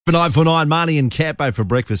949, Marnie and Campo for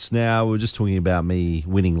breakfast. Now, we were just talking about me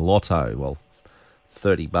winning lotto. Well,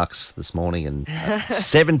 $30 this morning and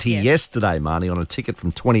 70 yesterday, Marnie, on a ticket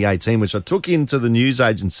from 2018, which I took into the news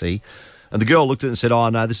agency. And the girl looked at it and said, "Oh,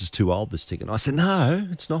 no, this is too old, this ticket." And I said, "No,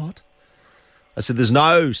 it's not." I said, "There's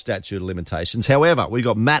no statute of limitations." However, we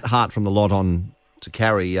got Matt Hart from the lot on to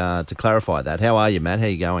clarify that. How are you, Matt? How are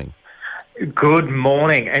you going? Good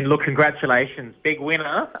morning, and look, congratulations, big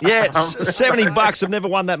winner. Yeah, $70. I've never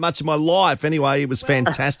won that much in my life. Anyway, it was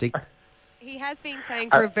fantastic. He has been saying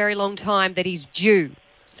for a very long time that he's due.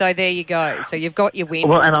 So there you go. So you've got your win.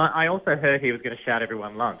 Well, and I also heard he was going to shout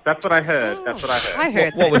everyone lunch. That's what I heard. I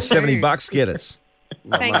heard What would $70 get us?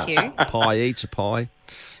 Thank you. A pie each, a pie.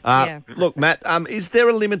 Yeah. Look, Matt, is there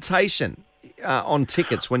a limitation on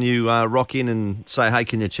tickets when you rock in and say, "Hey,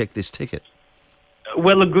 can you check this ticket?"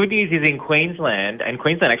 Well, the good news is in Queensland, and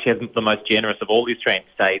Queensland actually has the most generous of all the Australian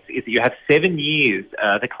states, is that you have 7 years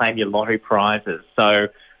to claim your lottery prizes. So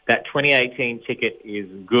that 2018 ticket is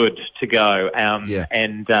good to go. And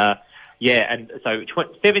so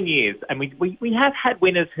 7 years. And we have had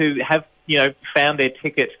winners who have, found their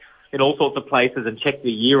ticket in all sorts of places and checked a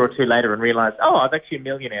year or two later and realised, oh, I was actually a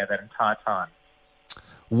millionaire that entire time.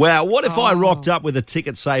 Wow, what if I rocked up with a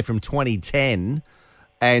ticket, say, from 2010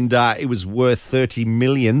 and it was worth $30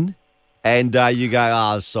 million and you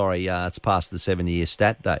go, sorry, it's past the 7-year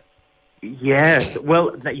stat date? Yes.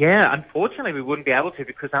 Well, yeah, unfortunately we wouldn't be able to,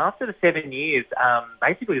 because after the 7 years,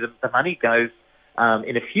 basically the money goes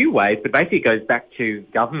in a few ways, but basically it goes back to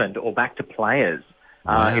government or back to players.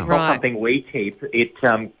 Wow. It's not something we keep. It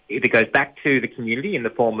either goes back to the community in the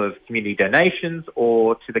form of community donations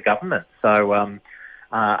or to the government. So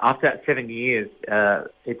after that 7 years,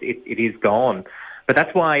 it is gone. But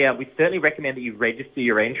that's why we certainly recommend that you register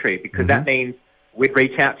your entry, because that means we'd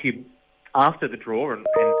reach out to you after the draw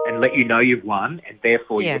and let you know you've won, and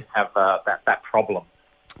therefore you would have that problem.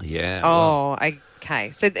 Yeah. Oh,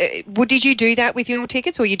 okay. So did you do that with your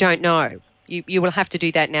tickets, or you don't know? You will have to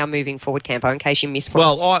do that now moving forward, Campo, in case you miss one.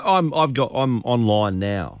 Well, I'm online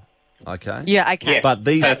now. Okay. Yeah. Okay. Yeah. But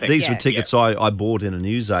these were Yeah. tickets I bought in a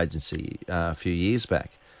news agency a few years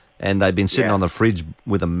back. And they've been sitting on the fridge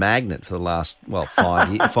with a magnet for the last,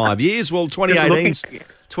 5 years. Well,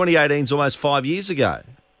 2018's almost 5 years ago.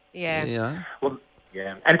 Yeah. Well,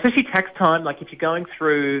 yeah. And especially tax time, like if you're going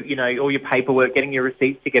through, all your paperwork, getting your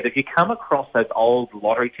receipts together, if you come across those old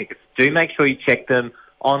lottery tickets, do make sure you check them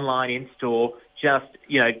online, in store, just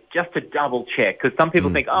to double check. Because some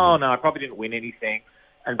people think, oh, no, I probably didn't win anything.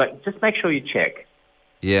 But just make sure you check.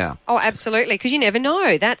 Yeah. Oh, absolutely, because you never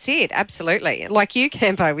know. That's it, absolutely. Like you,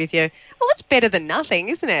 Campo, with your, well, it's better than nothing,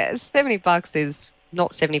 isn't it? $70 is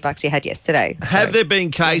not $70 you had yesterday. Have there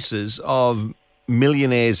been cases of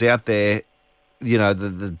millionaires out there,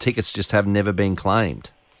 the tickets just have never been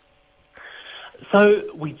claimed? So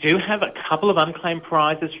we do have a couple of unclaimed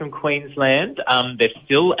prizes from Queensland. They're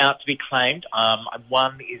still out to be claimed.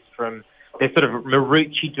 One is from... They're sort of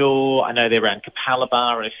Maroochydore. I know they're around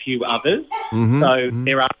Capalaba and a few others. Mm-hmm. So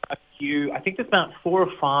there are a few, I think there's about 4 or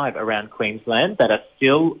 5 around Queensland that are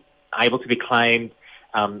still able to be claimed.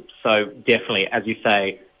 So definitely, as you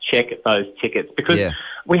say, check those tickets. Because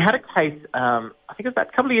we had a case, I think it was about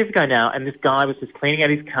a couple of years ago now, and this guy was just cleaning out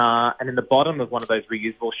his car, and in the bottom of one of those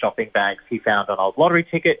reusable shopping bags, he found an old lottery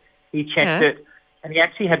ticket. He checked it, and he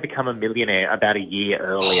actually had become a millionaire about a year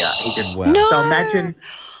earlier. So imagine...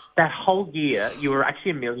 That whole year, you were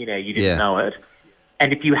actually a millionaire. You didn't know it.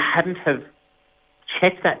 And if you hadn't have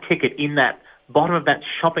checked that ticket in that bottom of that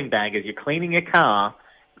shopping bag as you're cleaning your car,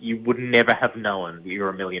 you would never have known that you were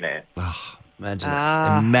a millionaire. Oh, imagine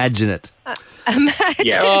it. Imagine it. Imagine.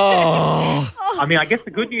 Yeah. Oh. I mean, I guess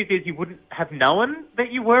the good news is you wouldn't have known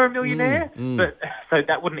that you were a millionaire, but so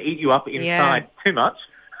that wouldn't eat you up inside too much.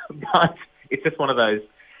 But it's just one of those.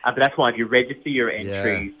 But that's why if you register your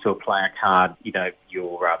entries to a player card,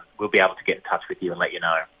 we'll be able to get in touch with you and let you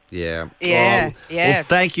know. Yeah. Well,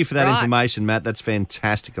 thank you for that information, Matt. That's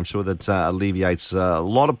fantastic. I'm sure that alleviates a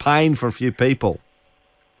lot of pain for a few people.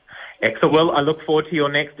 Excellent. Well, I look forward to your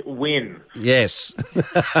next win. Yes.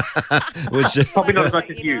 Probably not as much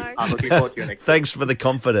as you. I'm looking forward to your next Thanks for the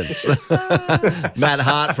confidence. Matt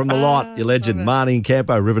Hart from The Lot, your legend. Marnie and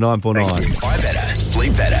Campo, River 949. Buy better,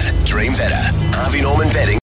 sleep better, dream better. Harvey Norman Betting.